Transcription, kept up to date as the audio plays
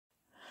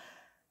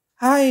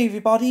Hi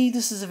everybody,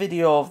 this is a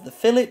video of the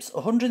Philips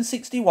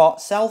 160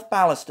 watt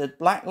self-ballasted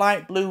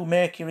blacklight blue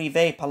mercury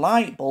vapor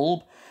light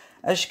bulb.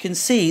 As you can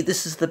see,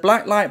 this is the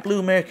blacklight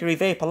blue mercury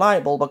vapor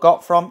light bulb I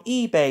got from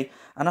eBay,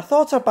 and I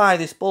thought I'd buy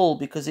this bulb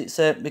because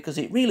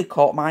it really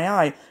caught my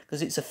eye,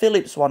 because it's a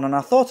Philips one, and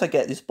I thought I'd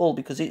get this bulb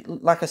because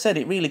like I said,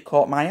 it really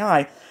caught my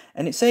eye.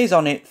 And it says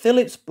on it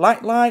Philips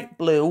blacklight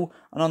blue,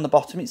 and on the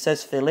bottom it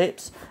says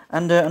Philips,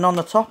 and on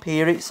the top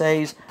here it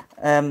says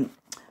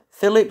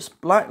Philips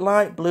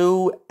Blacklight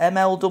Blue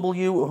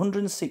MLW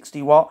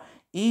 160 watt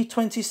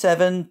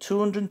E27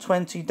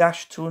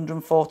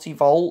 220-240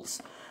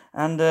 volts.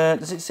 And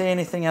does it say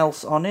anything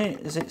else on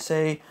it? Does it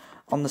say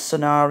on the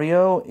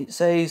scenario? It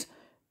says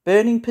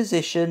burning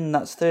position,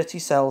 that's 30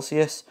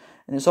 Celsius.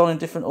 And it's all in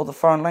different other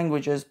foreign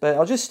languages, but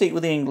I'll just stick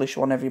with the English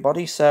one,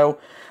 everybody. So,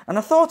 and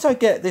I thought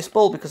I'd get this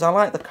bulb because I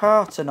like the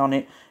carton on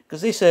it,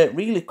 because this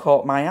really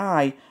caught my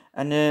eye.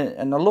 And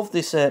I love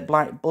this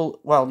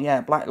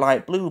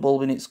blacklight blue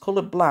bulb, and it's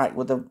coloured black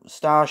with the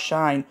star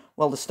shine,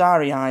 well, the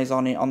starry eyes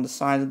on it on the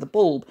side of the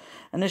bulb.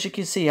 And as you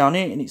can see on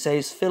it, and it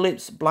says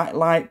Philips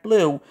Blacklight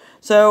Blue.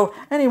 So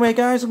anyway,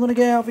 guys, I'm going to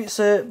get out of its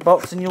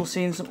box, and you'll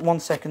see in 1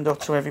 second or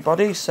two,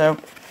 everybody. So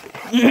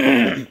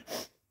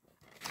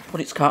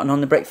put its carton on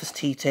the breakfast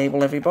tea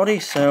table, everybody.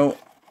 So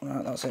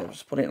right, that's it.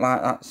 Just put it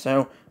like that.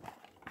 So.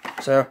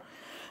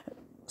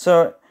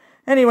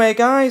 Anyway,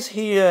 guys,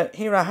 here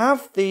I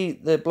have the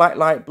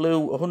Blacklight Blue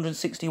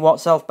 160 watt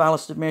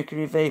self-ballasted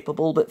mercury vapor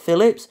bulb at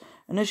Philips,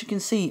 and as you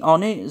can see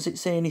on it, does it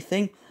say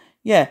anything?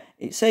 Yeah,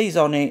 it says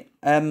on it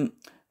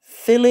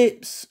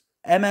Philips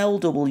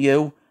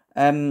MLW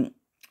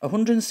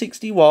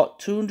 160 watt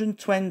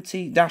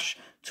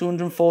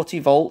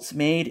 220-240 volts,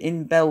 made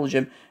in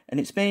Belgium, and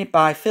it's made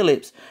by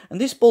Philips. And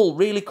this bulb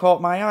really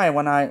caught my eye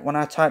when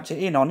I typed it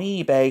in on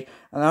eBay,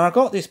 and then I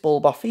got this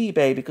bulb off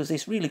eBay because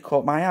this really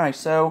caught my eye.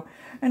 So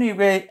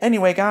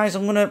anyway, guys,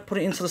 I'm gonna put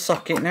it into the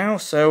socket now.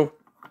 So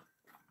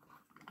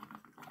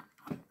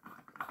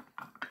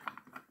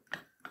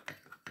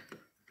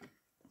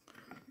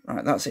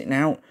right, that's it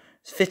now.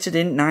 It's fitted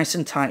in nice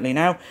and tightly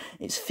now.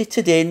 It's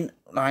fitted in,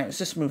 right, let's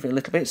just move it a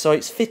little bit. So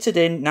it's fitted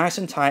in nice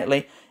and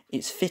tightly.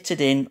 It's fitted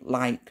in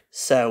like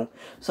so.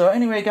 So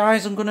anyway,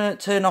 guys, I'm gonna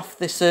turn off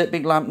this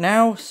big lamp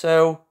now.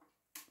 So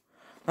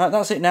right,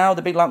 that's it now.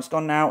 The big lamp's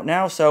gone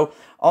now. So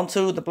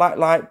onto the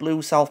Blacklight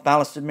Blue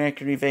self-ballasted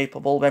mercury vapor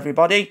bulb,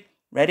 everybody.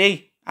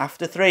 Ready?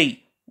 After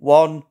 3.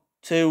 1,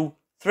 2,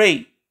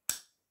 3.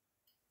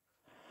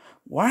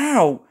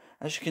 Wow!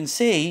 As you can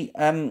see,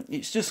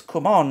 it's just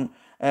come on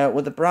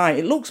with the bright.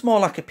 It looks more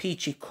like a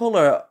peachy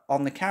colour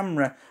on the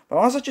camera, but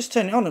as I just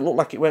turned it on, it looked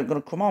like it weren't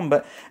going to come on.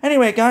 But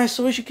anyway, guys,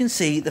 so as you can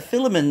see, the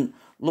filament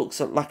looks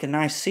like a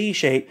nice C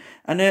shape,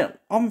 and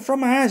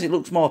from my eyes it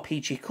looks more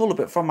peachy colour,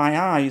 but from my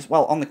eyes,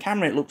 well, on the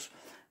camera it looks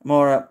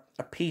more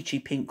a peachy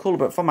pink colour,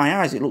 but from my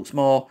eyes it looks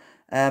more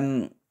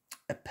a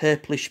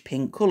purplish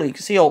pink colour. You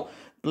can see all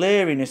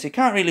blurriness. You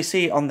can't really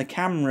see it on the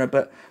camera,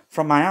 but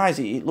from my eyes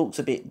it looks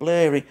a bit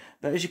blurry.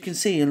 But as you can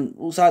see, it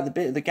looks like the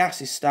bit of the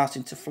gas is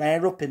starting to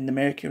flare up in the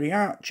mercury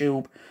arc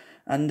tube,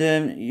 and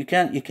you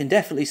can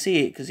definitely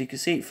see it, because you can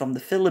see it from the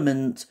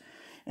filament.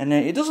 And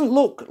it doesn't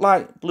look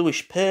like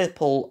bluish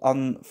purple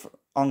on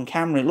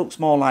camera. It looks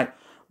more like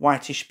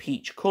whitish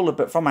peach colour,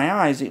 but from my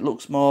eyes it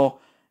looks more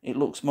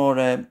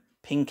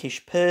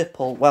pinkish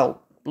purple,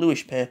 well,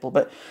 bluish purple.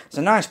 But it's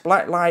a nice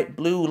blacklight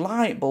blue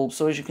light bulb.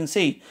 So as you can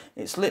see,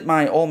 it's lit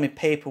all my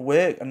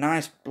paperwork a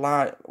nice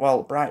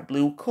bright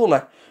blue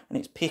colour, and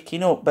it's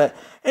picking up. But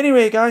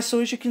anyway, guys, so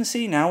as you can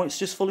see now, it's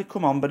just fully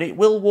come on, but it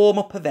will warm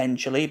up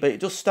eventually. But it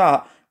does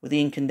start with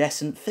the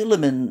incandescent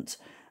filament.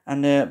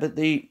 And but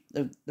the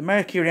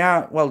mercury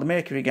the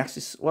mercury gas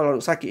is, well, it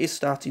looks like it is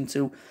starting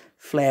to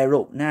flare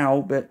up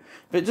now, but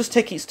it does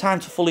take its time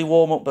to fully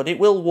warm up, but it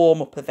will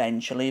warm up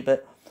eventually.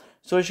 But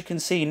so as you can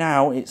see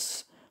now,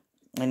 it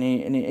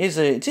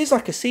is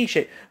like a C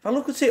shape. If I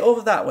look at it over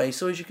that way,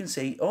 so as you can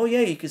see, oh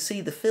yeah, you can see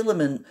the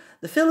filament.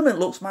 The filament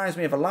reminds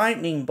me of a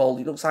lightning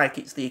bolt. It looks like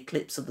it's the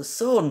eclipse of the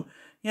sun.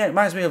 Yeah, it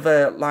reminds me of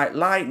like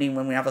lightning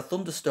when we have a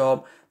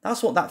thunderstorm.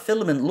 That's what that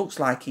filament looks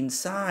like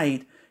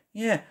inside.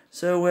 Yeah,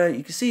 so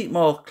you can see it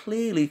more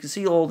clearly. You can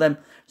see all them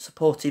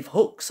supportive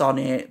hooks on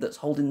it that's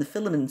holding the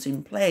filament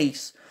in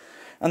place.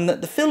 And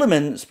the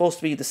filament is supposed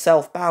to be the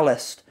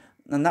self-ballast,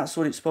 and that's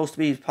what it's supposed to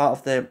be, as part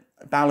of the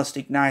ballast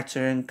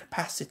igniter and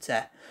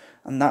capacitor.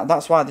 And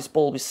that's why this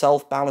bulb is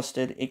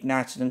self-ballasted,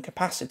 ignited and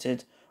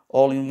capacited,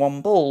 all in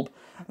one bulb.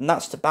 And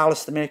that's to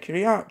ballast the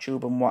mercury arc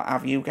tube and what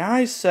have you,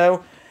 guys.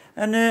 So,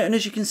 and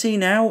as you can see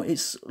now,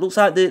 it looks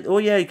like you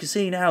can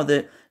see now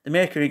that the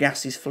mercury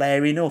gas is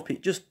flaring up.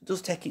 It just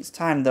does take its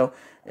time, though.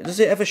 Does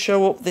it ever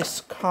show up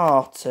this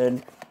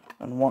carton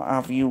and what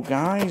have you,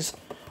 guys?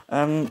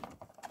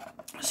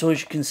 So as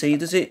you can see,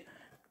 does it?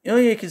 Oh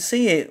yeah, you can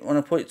see it when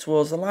I put it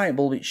towards the light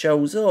bulb. It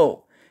shows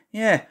up.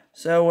 Yeah.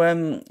 So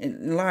it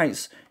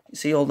lights. You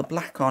see all the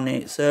black on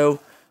it.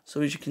 So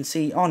as you can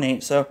see on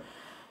it. So,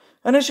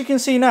 and as you can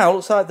see now, it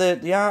looks like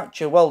the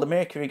archer, well, the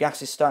mercury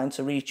gas is starting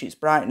to reach its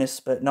brightness,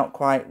 but not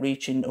quite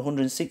reaching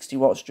 160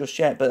 watts just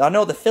yet. But I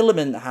know the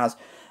filament has.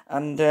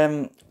 And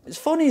it's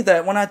funny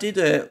that when I did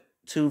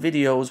two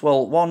videos,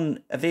 well,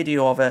 a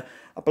video of a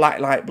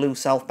blacklight blue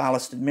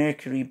self-ballasted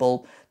mercury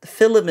bulb, the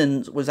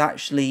filament was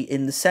actually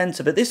in the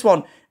centre, but this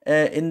one,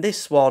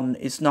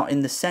 it's not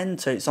in the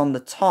centre, it's on the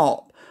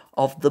top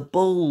of the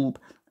bulb,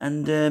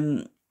 and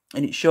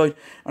it showed,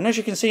 and as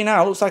you can see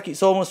now, it looks like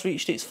it's almost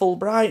reached its full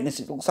brightness.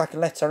 It looks like a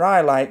letter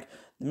I, like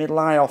the middle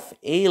eye off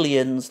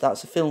Aliens.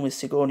 That's a film with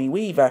Sigourney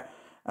Weaver,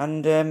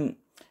 and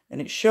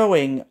it's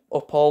showing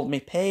up all my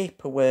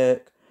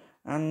paperwork,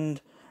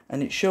 and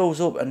it shows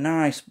up a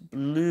nice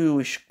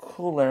bluish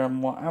colour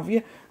and what have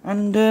you,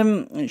 and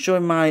it's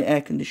showing my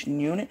air conditioning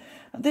unit.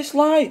 And this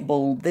light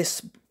bulb,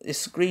 this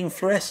green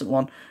fluorescent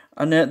one,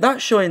 and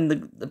that's showing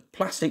the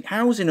plastic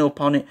housing up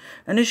on it,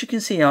 and as you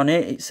can see on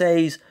it, it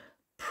says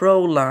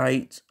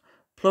ProLight,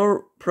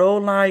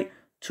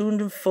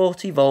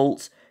 240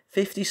 volts,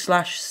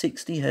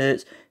 50/60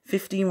 hertz,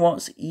 15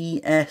 watts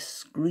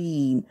ES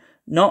green,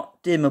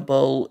 not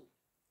dimmable,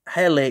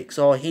 helix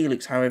or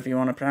helix, however you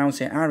want to pronounce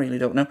it, I really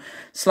don't know,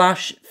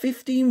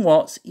 /15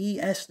 watts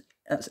ES,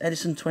 that's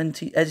Edison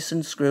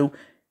screw,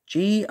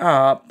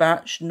 GR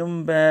batch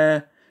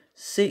number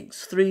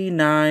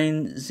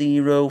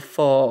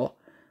 63904.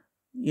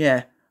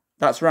 Yeah,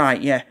 that's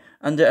right, yeah.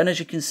 And as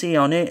you can see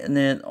on it, and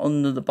then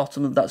under the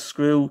bottom of that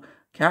screw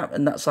cap,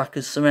 and that's like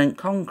a ceramic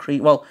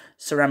concrete,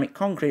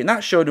 and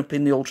that showed up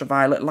in the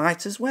ultraviolet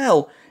light as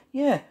well.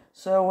 Yeah,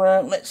 so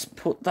let's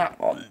put that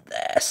on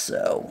there.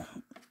 So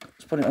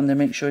let's put it on there,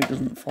 make sure it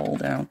doesn't fall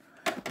down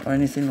or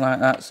anything like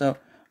that. So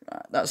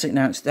that's it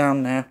now, it's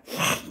down now.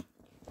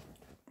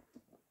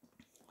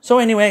 So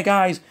anyway,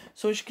 guys,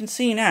 so as you can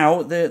see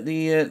now,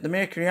 the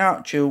mercury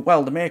arc tube,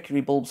 well, the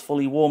mercury bulb's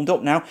fully warmed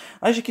up now.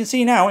 As you can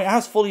see now, it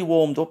has fully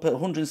warmed up at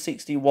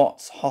 160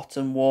 watts, hot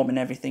and warm and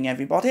everything,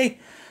 everybody.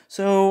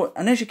 So,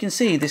 and as you can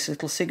see, this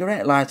little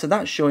cigarette lighter,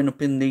 that's showing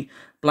up in the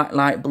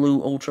blacklight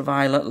blue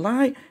ultraviolet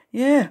light.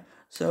 Yeah,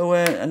 so,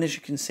 and as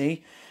you can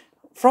see,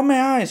 from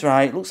my eyes,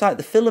 right, it looks like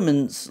the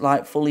filament's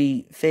like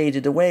fully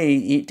faded away.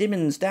 It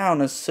dimmens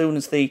down as soon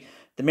as the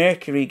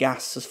mercury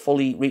gas has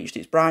fully reached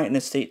its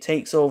brightness. It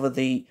takes over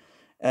the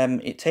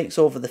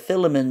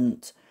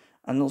filament,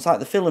 and it looks like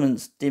the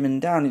filament's dimming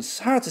down. It's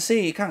hard to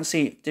see, you can't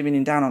see it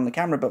dimming down on the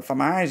camera, but for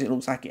my eyes it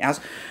looks like it has.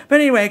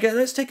 But anyway,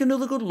 let's take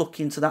another good look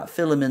into that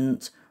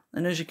filament,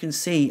 and as you can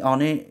see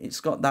on it,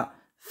 it's got that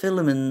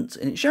filament,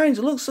 and it shines,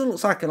 it looks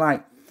like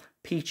a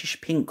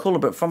peachish pink colour,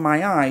 but from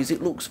my eyes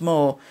it looks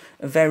more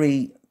a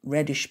very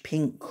reddish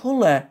pink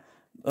colour,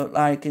 but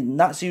and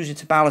that's usually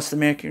to ballast the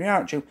mercury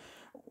arc tube.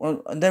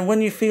 Well, and then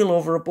when you feel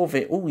over above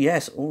it, oh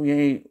yes, oh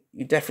yeah,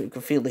 you definitely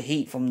can feel the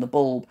heat from the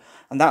bulb,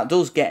 and that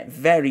does get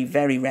very,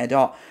 very red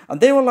hot. And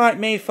they were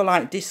made for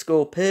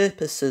disco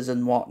purposes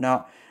and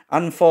whatnot,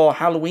 and for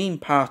Halloween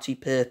party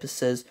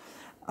purposes,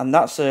 and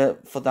that's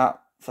for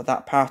that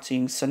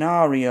partying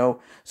scenario.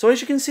 So as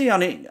you can see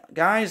on it,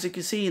 guys, you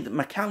can see that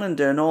my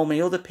calendar and all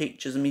my other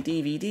pictures and my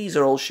DVDs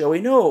are all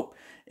showing up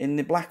in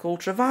the black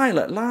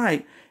ultraviolet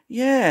light.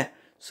 Yeah,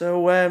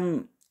 so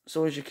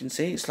so as you can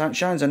see, it's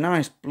shines a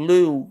nice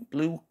blue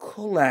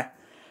colour,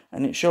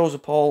 and it shows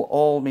up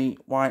all me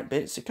white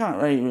bits. You can't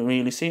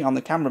really see it on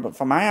the camera, but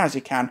from my eyes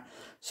you can.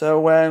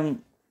 So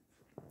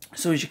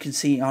so as you can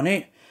see on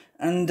it,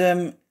 and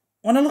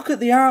when I look at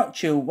the arc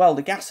tube, well,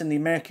 the gas in the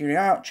mercury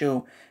arc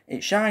tube,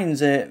 it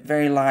shines a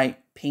very light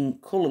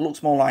pink colour. It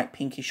looks more like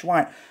pinkish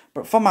white,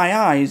 but for my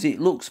eyes it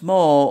looks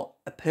more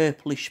a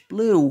purplish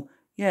blue.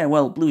 Yeah,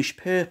 well, bluish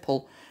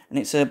purple, and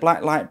it's a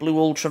blacklight blue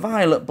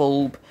ultraviolet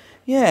bulb.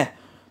 Yeah.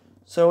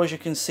 So as you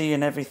can see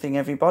and everything,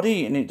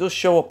 everybody, and it does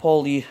show up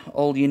all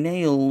your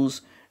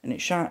nails, and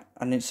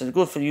it's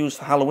good for use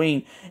for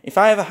Halloween. If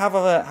I ever have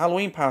a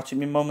Halloween party at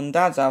my mum and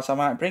dad's house, I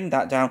might bring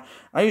that down.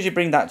 I usually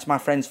bring that to my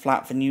friend's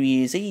flat for New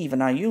Year's Eve,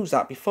 and I used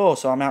that before,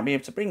 so I might be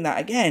able to bring that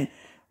again.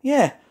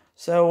 Yeah.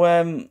 So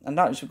and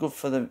that is good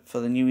for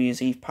the New Year's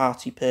Eve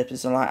party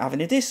purpose, and having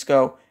a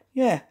disco.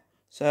 Yeah.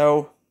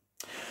 So,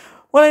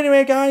 well,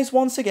 anyway, guys,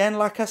 once again,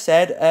 like I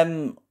said,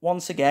 the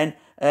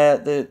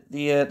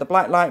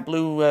blacklight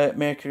blue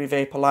mercury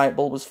vapor light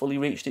bulb has fully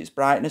reached its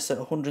brightness at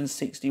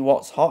 160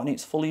 watts hot, and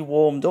it's fully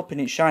warmed up, and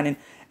it's shining.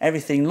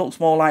 Everything looks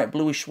more like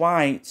bluish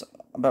white,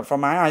 but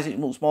from my eyes it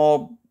looks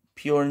more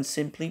pure and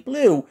simply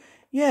blue.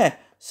 Yeah,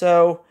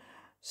 so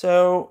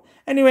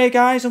anyway,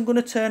 guys, I'm going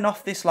to turn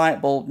off this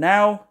light bulb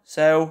now.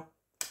 So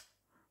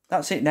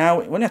that's it now.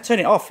 When I turn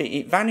it off,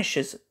 it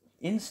vanishes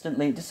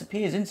instantly, it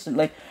disappears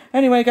instantly.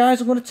 Anyway, guys,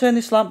 I'm going to turn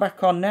this lamp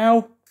back on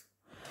now.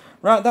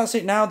 Right, that's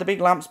it now. The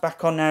big lamp's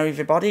back on now,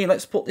 everybody.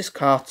 Let's put this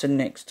carton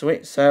next to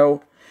it.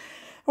 So,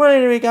 well,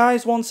 anyway,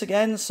 guys, once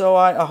again, so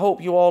I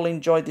hope you all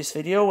enjoyed this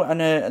video.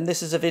 And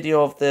this is a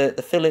video of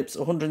the Philips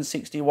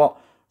 160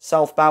 watt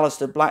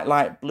self-ballasted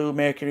blacklight blue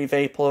mercury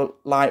vapor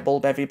light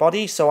bulb,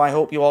 everybody. So I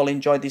hope you all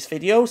enjoyed this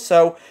video.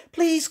 So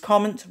please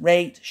comment,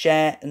 rate,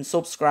 share, and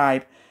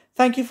subscribe.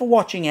 Thank you for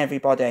watching,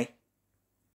 everybody.